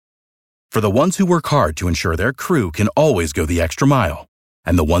For the ones who work hard to ensure their crew can always go the extra mile,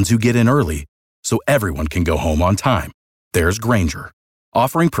 and the ones who get in early so everyone can go home on time, there's Grainger,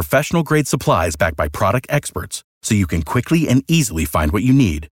 offering professional-grade supplies backed by product experts so you can quickly and easily find what you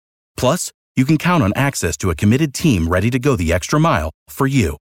need. Plus, you can count on access to a committed team ready to go the extra mile for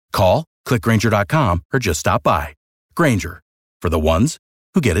you. Call, click Grainger.com, or just stop by. Grainger, for the ones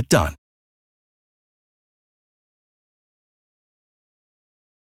who get it done.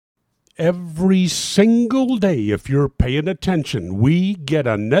 Every single day, if you're paying attention, we get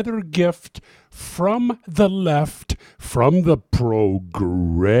another gift from the left, from the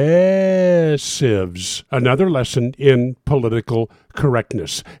progressives. Another lesson in political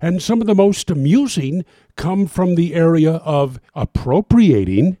correctness. And some of the most amusing come from the area of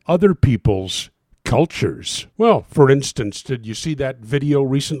appropriating other people's cultures. Well, for instance, did you see that video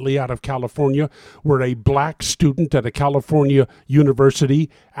recently out of California where a black student at a California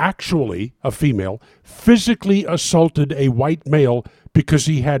university, actually a female, physically assaulted a white male because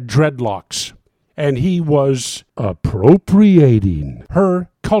he had dreadlocks, and he was appropriating her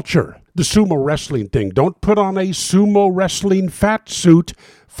culture? The sumo wrestling thing. Don't put on a sumo wrestling fat suit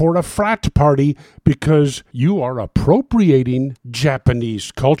for a frat party because you are appropriating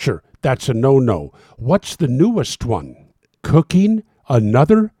Japanese culture. That's a no-no. What's the newest one? Cooking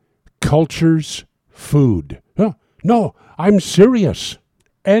another culture's food. No, I'm serious.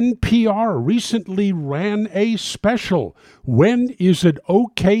 NPR recently ran a special. When is it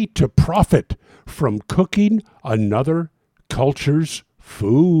okay to profit from cooking another culture's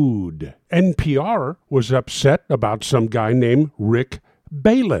food? NPR was upset about some guy named Rick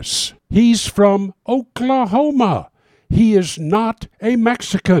Bayless. He's from Oklahoma. He is not a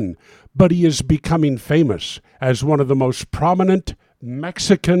Mexican, but he is becoming famous as one of the most prominent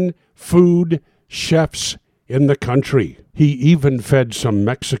Mexican food chefs in the country. He even fed some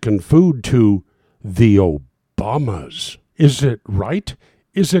Mexican food to the Obamas. Is it right?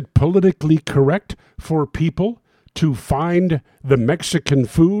 Is it politically correct for people to find the Mexican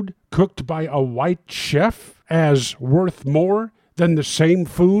food cooked by a white chef as worth more than the same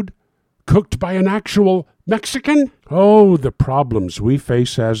food cooked by an actual Mexican? Oh, the problems we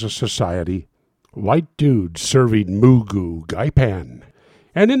face as a society. White dudes serving mugu gaipan.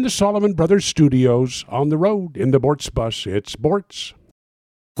 And in the Solomon Brothers studios, on the road, in the Bortz bus, it's Bortz.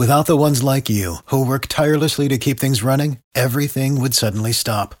 Without the ones like you, who work tirelessly to keep things running, everything would suddenly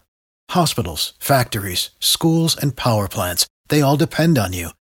stop. Hospitals, factories, schools, and power plants, they all depend on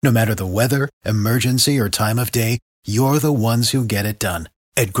you. No matter the weather, emergency, or time of day, you're the ones who get it done.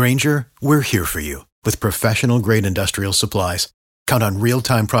 At Grainger, we're here for you with professional-grade industrial supplies. Count on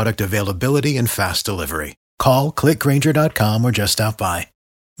real-time product availability and fast delivery. Call, click Grainger.com, or just stop by.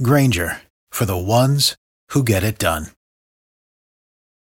 Grainger, for the ones who get it done.